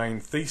his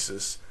main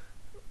thesis.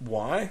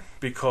 Why?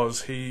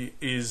 Because he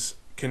is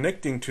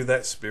connecting to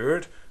that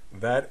spirit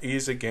that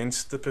is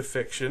against the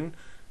perfection.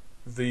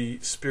 The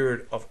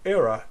spirit of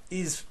error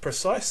is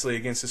precisely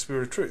against the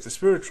spirit of truth. The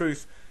spirit of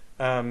truth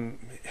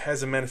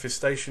has a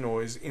manifestation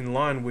or is in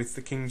line with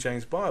the King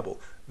James Bible.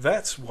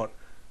 That's what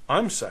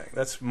I'm saying.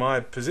 That's my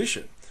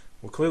position.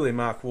 Well, clearly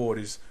Mark Ward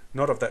is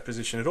not of that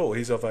position at all.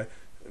 He's of a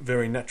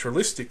very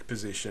naturalistic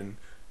position,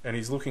 and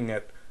he's looking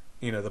at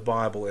the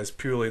Bible as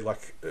purely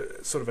like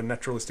sort of a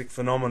naturalistic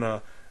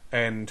phenomena,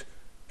 and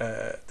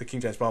the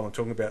King James Bible I'm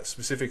talking about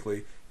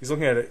specifically, he's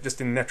looking at it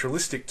just in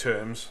naturalistic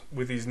terms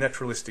with his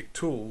naturalistic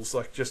tools,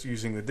 like just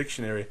using the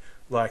dictionary,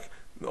 like,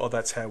 oh,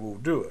 that's how we'll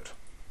do it.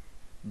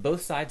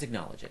 Both sides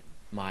acknowledge it.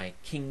 My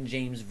King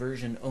James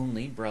Version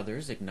only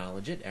brothers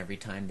acknowledge it every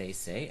time they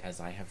say, as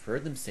I have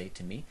heard them say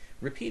to me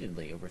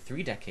repeatedly over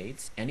 3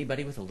 decades,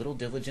 anybody with a little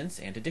diligence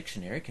and a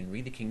dictionary can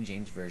read the King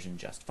James Version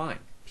just fine.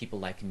 People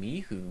like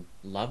me who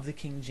love the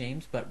King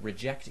James but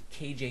reject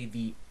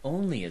KJV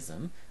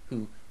onlyism,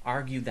 who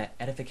argue that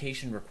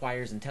edification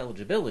requires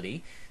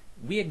intelligibility,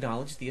 we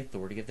acknowledge the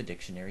authority of the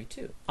dictionary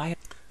too.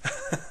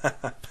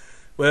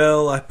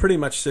 Well, I pretty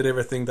much said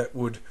everything that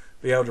would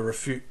be able to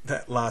refute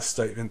that last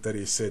statement that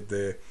he said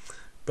there.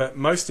 But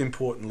most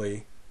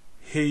importantly,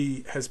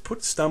 he has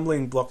put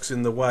stumbling blocks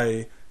in the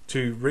way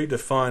to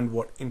redefine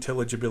what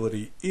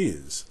intelligibility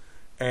is.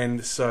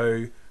 And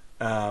so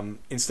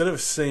instead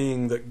of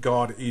seeing that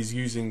God is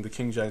using the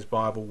King James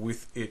Bible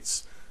with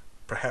its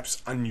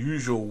perhaps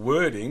unusual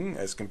wording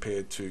as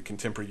compared to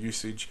contemporary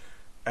usage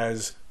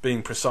as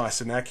being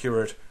precise and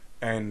accurate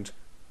and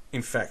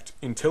in fact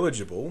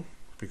intelligible,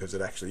 because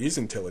it actually is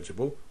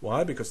intelligible.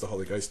 Why? Because the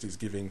Holy Ghost is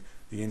giving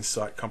the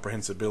insight,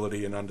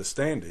 comprehensibility and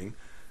understanding.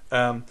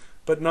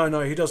 But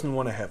no, he doesn't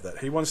want to have that.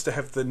 He wants to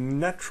have the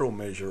natural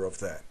measure of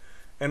that.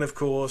 And of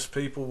course,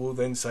 people will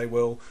then say,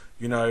 well,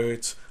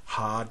 it's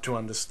hard to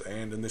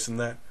understand and this and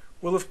that.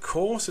 Well, of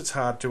course it's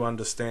hard to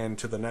understand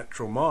to the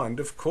natural mind.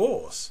 Of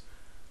course.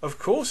 Of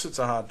course it's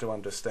hard to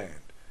understand.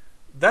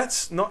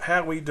 That's not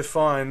how we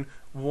define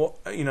what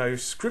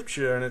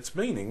Scripture and its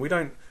meaning. We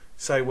don't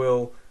say,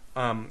 well,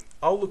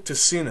 I'll look to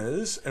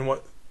sinners and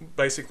what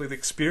basically the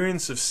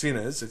experience of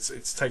sinners.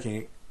 It's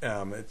taking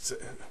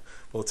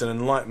it's an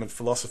Enlightenment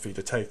philosophy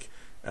to take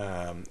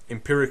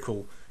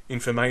empirical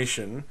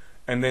information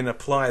and then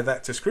apply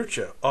that to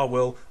Scripture. Oh,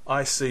 well,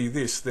 I see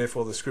this,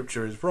 therefore the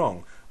Scripture is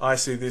wrong. I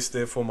see this,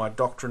 therefore my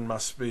doctrine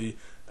must be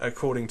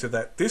according to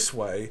that this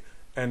way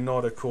and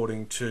not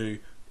according to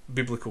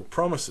biblical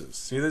promises.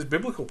 See, there's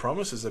biblical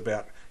promises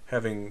about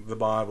having the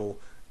Bible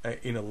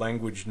in a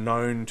language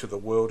known to the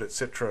world,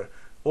 etc.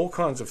 All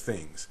kinds of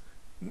things.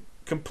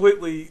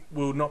 Completely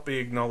will not be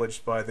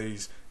acknowledged by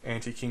these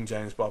anti-King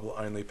James Bible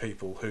only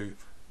people who,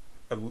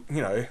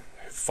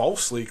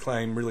 falsely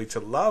claim really to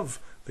love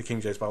the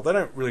King James Bible. They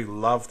don't really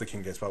love the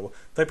King James Bible.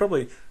 They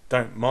probably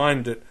don't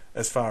mind it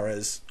as far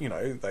as,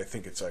 they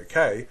think it's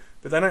okay,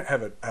 but they don't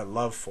have a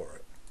love for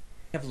it.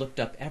 I've looked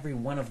up every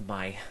one of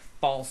my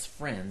false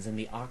friends in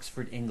the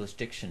Oxford English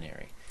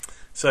Dictionary.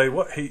 So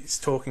what he's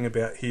talking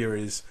about here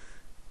is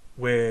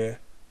where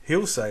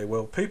he'll say,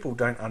 well, people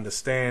don't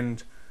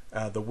understand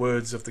the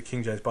words of the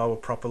King James Bible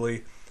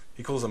properly.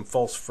 He calls them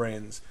false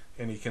friends,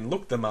 and he can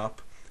look them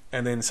up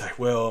and then say,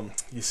 well,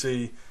 you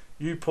see,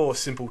 you poor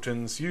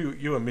simpletons,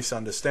 you are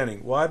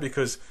misunderstanding. Why?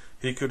 Because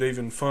he could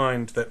even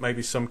find that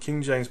maybe some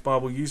King James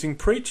Bible using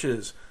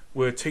preachers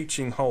were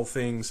teaching whole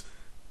things,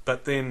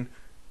 but then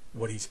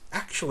what he's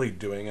actually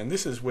doing, and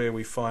this is where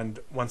we find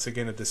once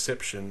again a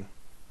deception,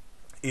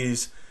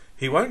 is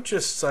he won't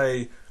just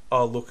say,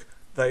 oh look,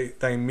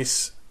 they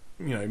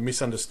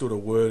misunderstood a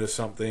word or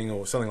something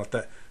like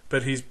that,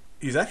 but he's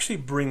actually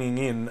bringing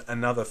in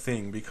another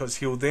thing, because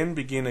he'll then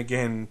begin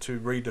again to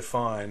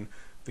redefine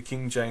the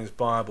King James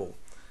Bible.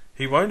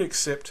 He won't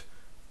accept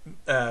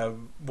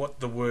what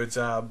the words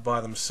are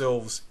by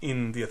themselves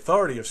in the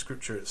authority of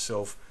Scripture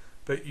itself,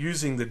 but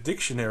using the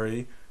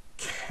dictionary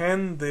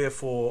can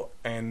therefore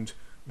and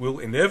will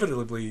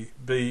inevitably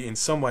be in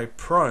some way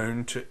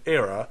prone to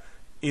error,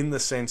 in the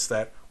sense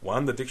that,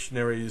 one, the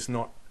dictionary is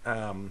not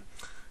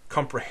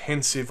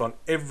comprehensive on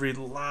every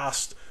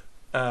last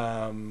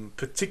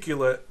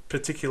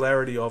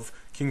particularity of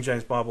King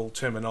James Bible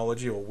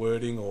terminology or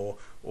wording or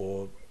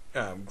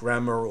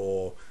grammar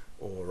or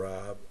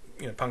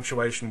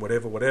punctuation,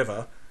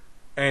 whatever.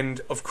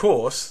 And of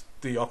course,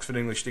 the Oxford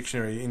English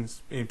Dictionary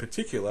in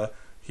particular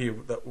here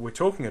that we're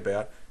talking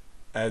about,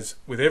 as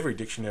with every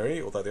dictionary,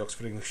 although the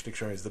Oxford English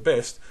Dictionary is the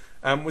best,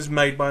 was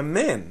made by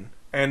men,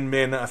 and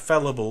men are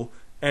fallible,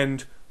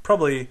 and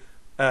probably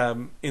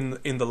in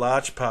the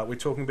large part we're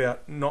talking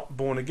about not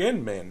born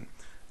again men.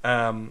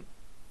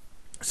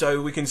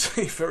 So we can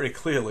see very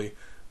clearly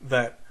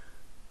that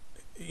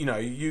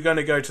you're going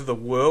to go to the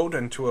world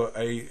and to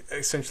a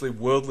essentially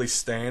worldly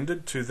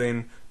standard to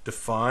then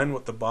define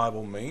what the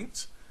Bible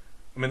means.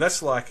 I mean,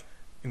 that's like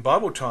in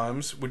Bible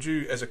times, would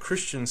you as a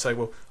Christian say,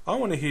 well, I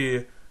want to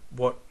hear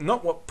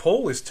not what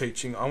Paul is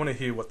teaching, I want to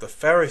hear what the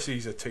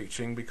Pharisees are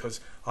teaching, because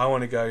I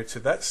want to go to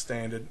that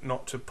standard,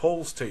 not to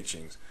Paul's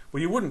teachings.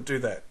 Well, you wouldn't do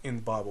that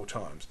in Bible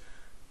times,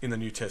 in the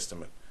New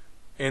Testament.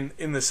 And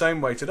in the same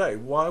way today,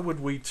 why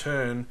would we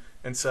turn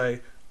and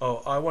say,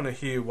 oh, I want to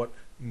hear what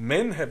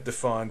men have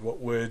defined what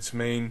words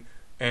mean,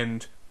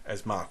 and,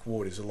 as Mark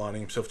Ward is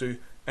aligning himself to,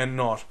 and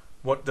not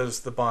what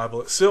does the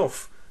Bible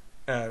itself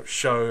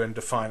show and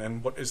define,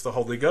 and what is the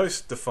Holy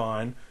Ghost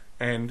define,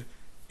 and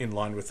in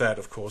line with that,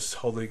 of course,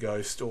 Holy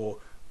Ghost or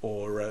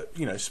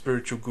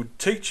spiritual good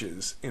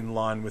teachers in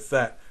line with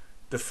that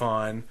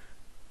define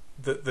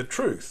the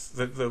truth,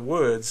 the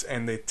words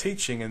and their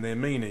teaching and their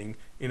meaning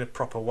in a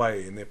proper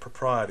way, in their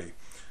propriety.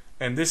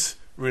 And this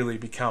really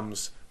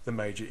becomes the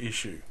major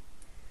issue.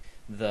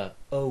 The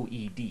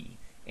OED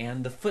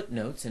and the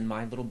footnotes in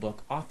my little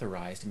book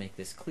Authorized make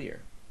this clear.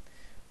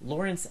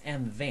 Lawrence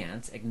M.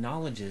 Vance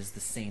acknowledges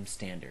the same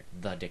standard,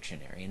 the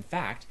dictionary. In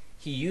fact,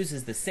 he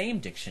uses the same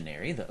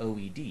dictionary, the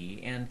OED,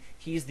 and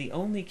he's the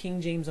only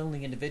King James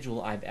only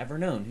individual I've ever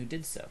known who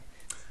did so.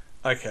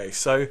 Okay,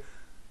 so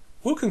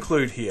we'll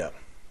conclude here.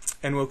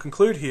 And we'll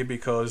conclude here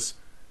because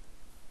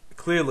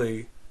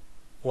clearly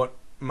what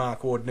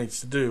Mark Ward needs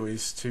to do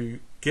is to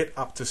get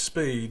up to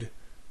speed,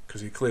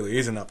 because he clearly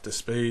isn't up to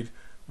speed,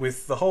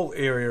 with the whole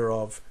area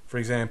of, for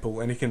example,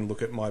 and he can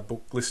look at my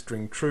book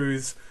Glistering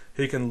Truths,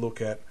 he can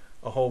look at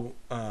a whole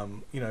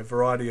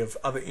variety of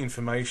other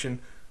information,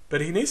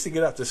 but he needs to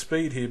get up to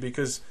speed here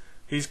because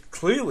he's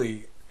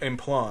clearly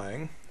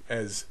implying,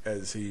 as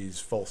he's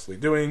falsely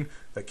doing,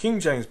 that King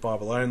James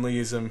Bible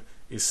onlyism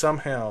is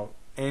somehow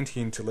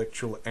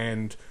anti-intellectual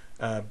and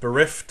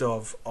bereft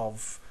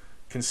of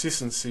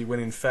consistency, when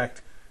in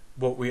fact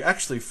what we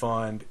actually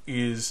find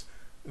is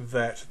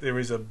that there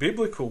is a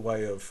biblical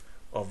way of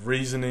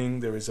reasoning,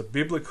 there is a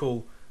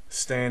biblical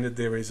standard,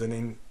 there is an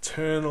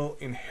internal,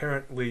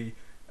 inherently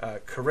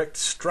correct,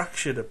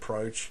 structured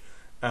approach,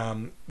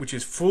 which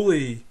is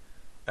fully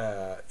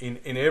in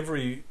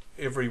every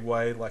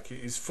way, like it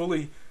is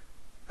fully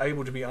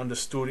able to be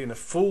understood in a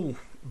full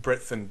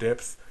breadth and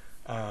depth,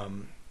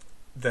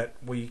 that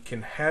we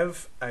can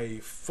have a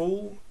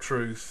full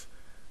truth,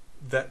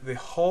 that the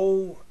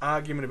whole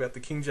argument about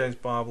the King James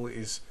Bible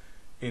is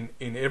in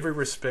every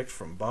respect,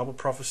 from Bible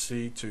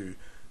prophecy to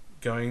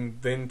going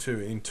then to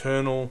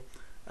internal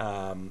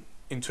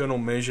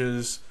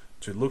measures,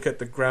 to look at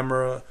the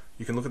grammar.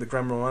 You can look at the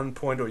grammar at one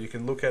point, or you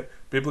can look at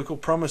biblical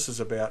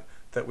promises about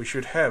that we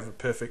should have a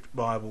perfect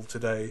Bible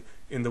today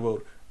in the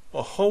world.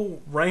 A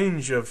whole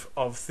range of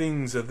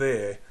things are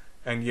there,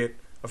 and yet,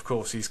 of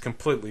course, he's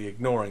completely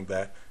ignoring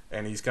that,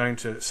 and he's going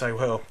to say,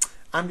 well,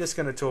 I'm just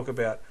going to talk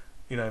about,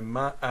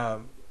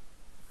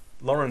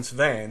 Lawrence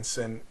Vance,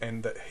 and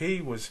that he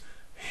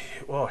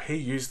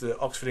used the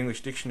Oxford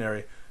English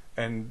Dictionary,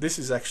 and this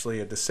is actually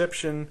a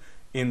deception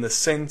in the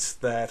sense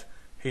that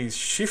he's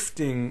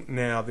shifting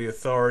now the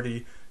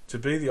authority to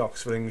be the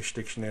Oxford English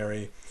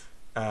Dictionary,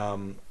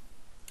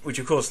 which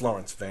of course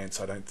Lawrence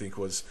Vance I don't think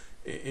was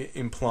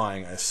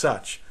implying as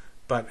such,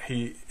 but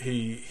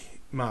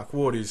Mark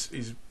Ward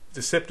is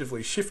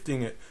deceptively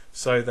shifting it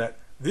so that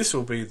this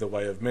will be the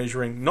way of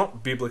measuring,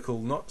 not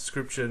biblical, not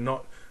scripture,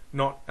 not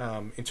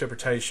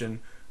interpretation,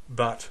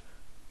 but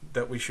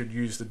that we should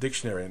use the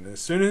dictionary. And as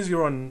soon as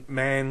you're on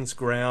man's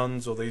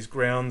grounds, or these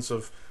grounds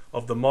of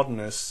the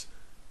modernists,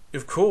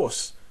 of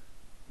course,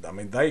 I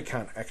mean, they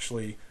can't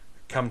actually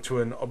come to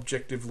an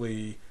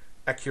objectively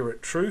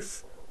accurate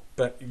truth,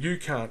 but you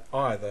can't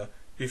either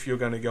if you're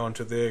going to go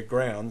onto their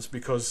grounds,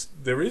 because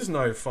there is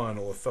no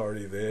final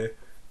authority there.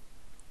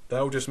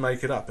 They'll just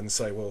make it up and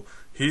say, well,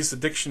 here's the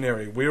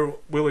dictionary,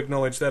 we'll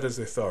acknowledge that as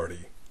the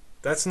authority.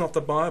 That's not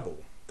the Bible,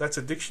 that's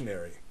a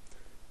dictionary.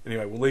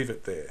 Anyway, we'll leave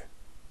it there.